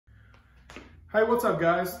Hey, what's up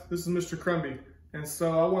guys? This is Mr. Crumby. And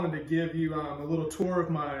so I wanted to give you a little tour of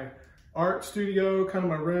my art studio, kind of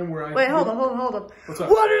my room where I... Wait, hold on. What's up?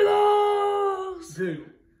 What are those? Dude,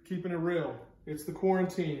 keeping it real. It's the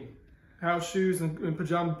quarantine. House shoes and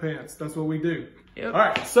pajama pants. That's what we do. Yep. All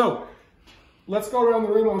right, so let's go around the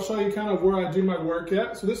room. I'll show you kind of where I do my work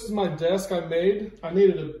at. So this is my desk I made. I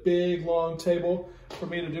needed a big, long table for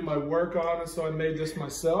me to do my work on, and so I made this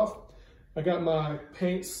myself. I got my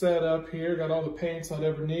paint set up here, got all the paints I'd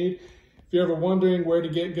ever need. If you're ever wondering where to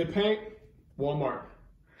get good paint, Walmart.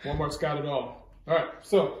 Walmart's got it all. All right,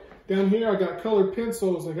 so down here I got colored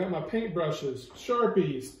pencils, I got my paint brushes,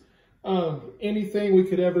 Sharpies, anything we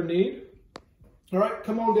could ever need. All right,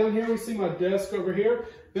 come on down here, we see my desk over here.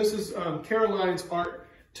 This is Caroline's art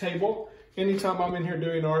table. Anytime I'm in here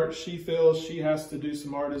doing art, she feels she has to do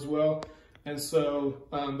some art as well. And so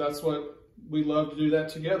that's what we love to do that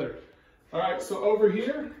together. All right, so over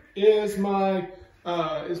here is my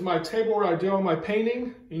table where I do all my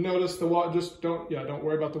painting. You notice the wall, don't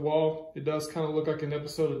worry about the wall. It does kind of look like an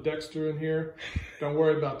episode of Dexter in here. Don't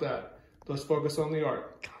worry about that. Let's focus on the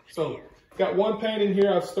art. So, got one painting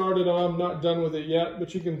here I've started on, I'm not done with it yet,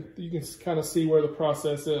 but you can kind of see where the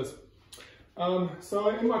process is. So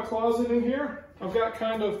in my closet in here, I've got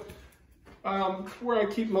kind of where I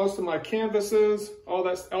keep most of my canvases, all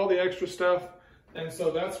the extra stuff. And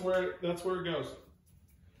so that's where it goes.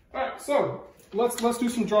 All right, so let's do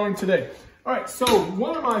some drawing today. All right, so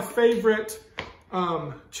one of my favorite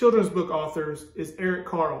children's book authors is Eric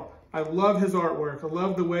Carle. I love his artwork. I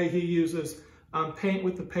love the way he uses paint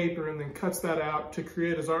with the paper and then cuts that out to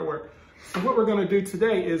create his artwork. So what we're gonna do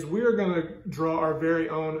today is we're gonna draw our very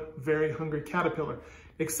own Very Hungry Caterpillar.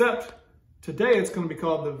 Except today it's gonna be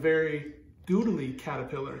called the Very Doodle-ly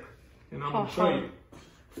Caterpillar. And I'm gonna show you.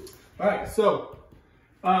 All right, so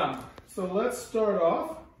let's start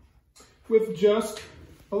off with just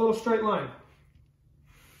a little straight line.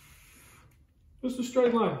 Just a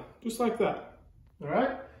straight line, just like that. All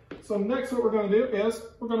right? So next what we're gonna do is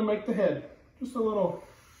we're gonna make the head. Just a little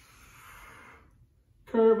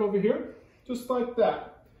curve over here, just like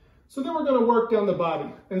that. So then we're gonna work down the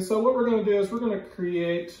body. And so what we're gonna do is we're gonna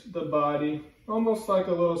create the body almost like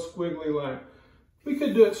a little squiggly line. We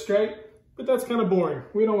could do it straight, but that's kind of boring.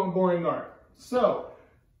 We don't want boring art. So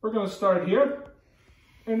we're gonna start here,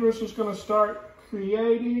 and we're just gonna start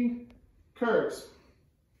creating curves.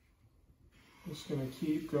 Just gonna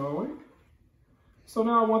keep going. So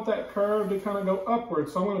now I want that curve to kind of go upward.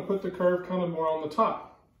 So I'm gonna put the curve kind of more on the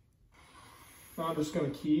top. Now I'm just gonna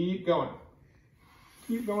keep going.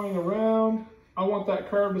 Keep going around. I want that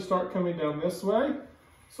curve to start coming down this way.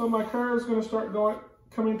 So my curve is gonna start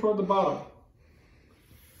coming toward the bottom.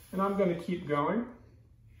 And I'm gonna keep going.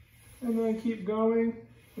 And then keep going.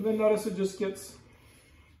 And then notice it just gets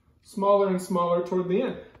smaller and smaller toward the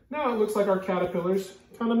end. Now it looks like our caterpillar's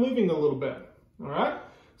kind of moving a little bit, all right?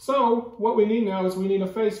 So what we need now is we need a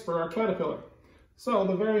face for our caterpillar. So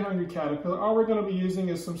the Very Hungry Caterpillar, all we're gonna be using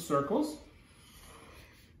is some circles.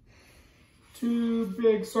 Two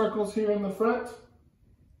big circles here in the front.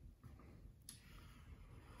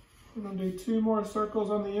 I'm gonna do two more circles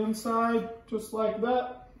on the inside, just like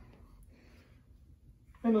that.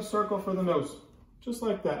 And a circle for the nose. Just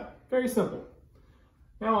like that, very simple.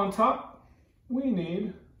 Now on top, we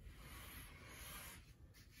need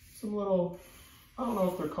some little, I don't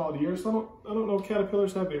know if they're called ears. I don't know if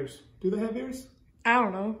caterpillars have ears. Do they have ears? I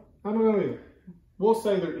don't know. I don't know either. We'll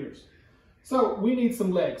say they're ears. So we need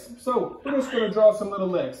some legs. So we're just gonna draw some little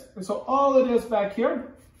legs. And so all it is back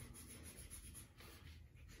here,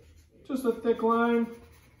 just a thick line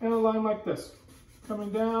and a line like this.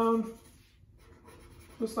 Coming down,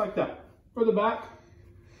 just like that. For the back.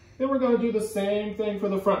 Then we're going to do the same thing for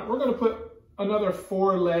the front. We're going to put another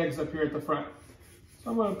 4 legs up here at the front.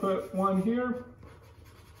 So I'm going to put one here.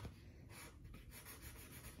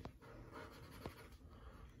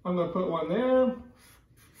 I'm going to put one there.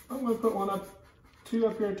 I'm going to put two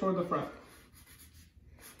up here toward the front.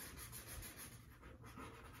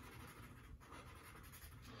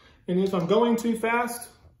 And if I'm going too fast,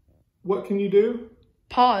 what can you do?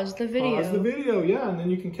 Pause the video. Pause the video, yeah, and then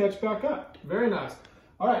you can catch back up. Very nice.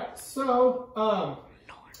 All right, so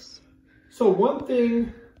so one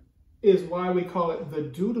thing is why we call it the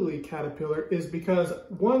Doodle-ly Caterpillar is because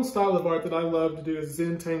one style of art that I love to do is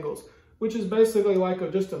Zentangles, which is basically like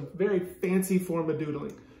just a very fancy form of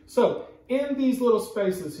doodling. So in these little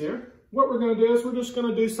spaces here, what we're going to do is we're just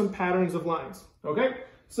going to do some patterns of lines. Okay,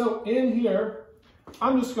 so in here,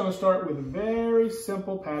 I'm just going to start with a very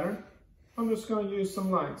simple pattern. I'm just going to use some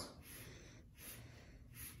lines.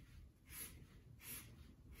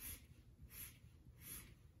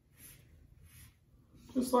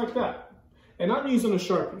 just like that. And I'm using a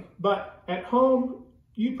Sharpie, but at home,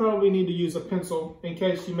 you probably need to use a pencil in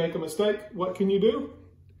case you make a mistake. What can you do?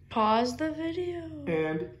 Pause the video.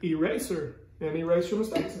 And erase your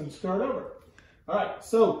mistakes and start over. All right,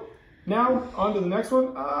 so now on to the next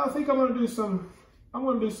one. I think I'm gonna do some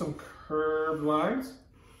curved lines,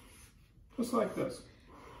 just like this.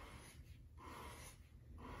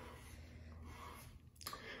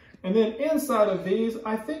 And then inside of these,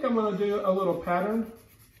 I think I'm gonna do a little pattern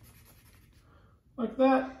like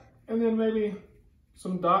that, and then maybe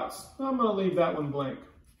some dots. I'm gonna leave that one blank.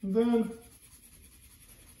 And then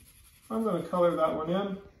I'm gonna color that one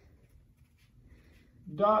in.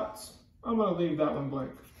 Dots, I'm gonna leave that one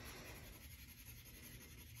blank.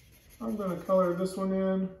 I'm gonna color this one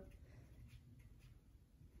in.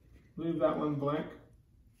 Leave that one blank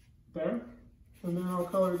there. And then I'll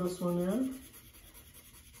color this one in.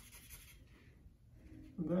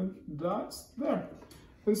 And then dots there.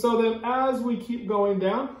 And so then as we keep going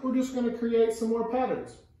down, we're just gonna create some more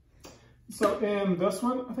patterns. So in this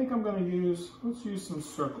one, I think I'm gonna let's use some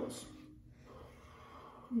circles.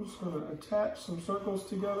 I'm just gonna attach some circles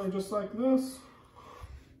together just like this.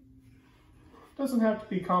 Doesn't have to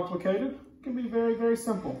be complicated. It can be very, very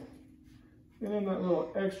simple. And in that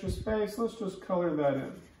little extra space, let's just color that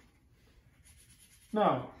in.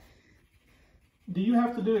 Now, do you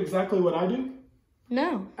have to do exactly what I do?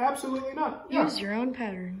 No. Absolutely not. Use your own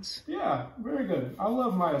patterns. Yeah, very good. I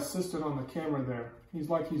love my assistant on the camera there. He's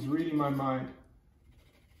like he's reading my mind.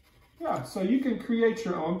 Yeah, so you can create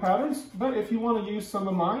your own patterns, but if you want to use some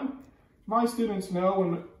of mine, my students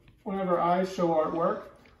know whenever I show artwork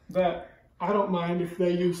that I don't mind if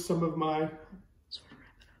they use some of my.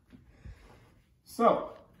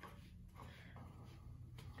 So,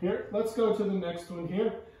 here, let's go to the next one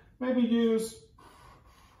here. Maybe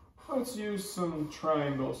let's use some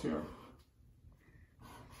triangles here.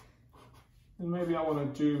 And maybe I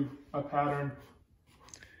want to do a pattern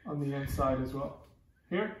on the inside as well.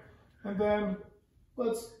 Here. And then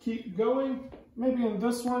let's keep going. Maybe in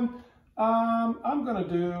this one, I'm gonna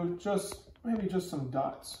do maybe just some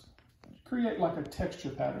dots. Create like a texture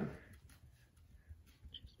pattern.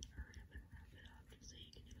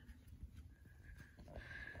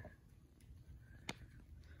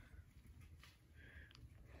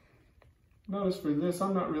 Notice for this,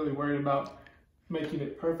 I'm not really worried about making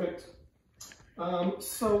it perfect.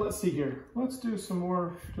 So let's see here. Let's do some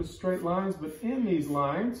more just straight lines, but in these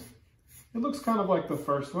lines, it looks kind of like the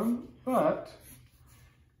first one, but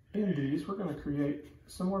in these, we're going to create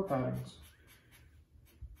some more patterns.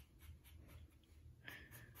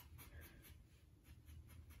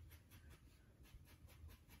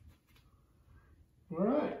 All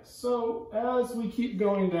right, so as we keep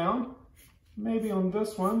going down, maybe on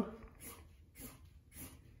this one,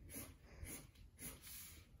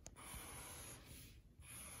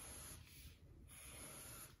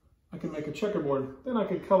 I can make a checkerboard. Then I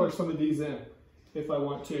could color some of these in if I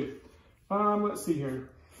want to. Let's see here.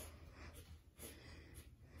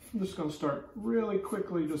 I'm just going to start really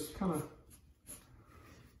quickly, just kind of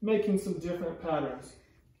making some different patterns.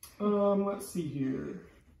 Let's see here.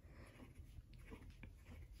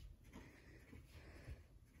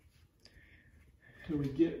 Till we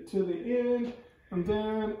get to the end, and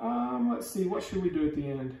then let's see, what should we do at the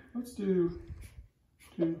end? Let's do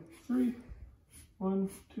 2, 3. 1,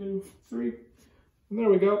 2, 3. And there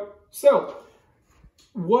we go. So,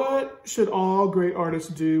 what should all great artists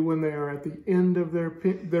do when they are at the end of their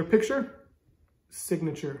picture?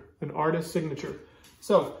 Signature, an artist's signature.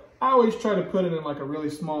 So, I always try to put it in like a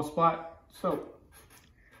really small spot. So,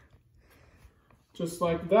 just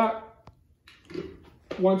like that.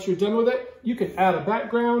 Once you're done with it, you can add a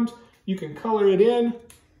background, you can color it in,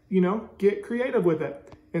 get creative with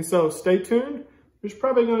it. And so, stay tuned. There's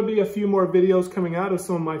probably going to be a few more videos coming out of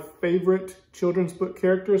some of my favorite children's book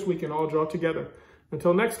characters we can all draw together.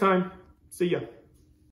 Until next time, see ya.